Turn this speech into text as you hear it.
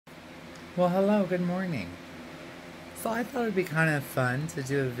Well, hello, good morning. So I thought it'd be kind of fun to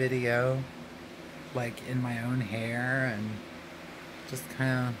do a video like in my own hair and just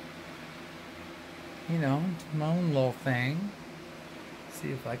kind of, do my own little thing. See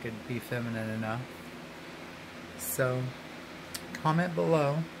if I could be feminine enough. So comment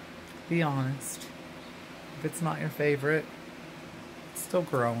below, be honest. If it's not your favorite, it's still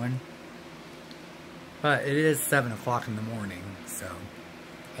growing. But it is 7 o'clock in the morning, so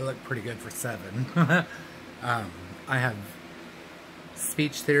I look pretty good for 7. I have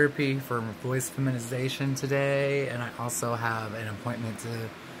speech therapy for voice feminization today, and I also have an appointment to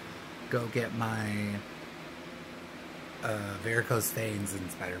go get my varicose veins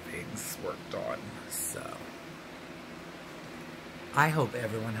and spider veins worked on. So I hope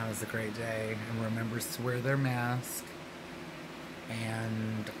everyone has a great day and remembers to wear their mask,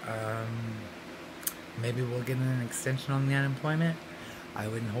 and maybe we'll get an extension on the unemployment. I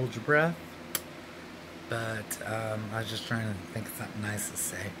wouldn't hold your breath, but I was just trying to think of something nice to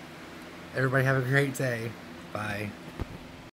say. Everybody have a great day. Bye.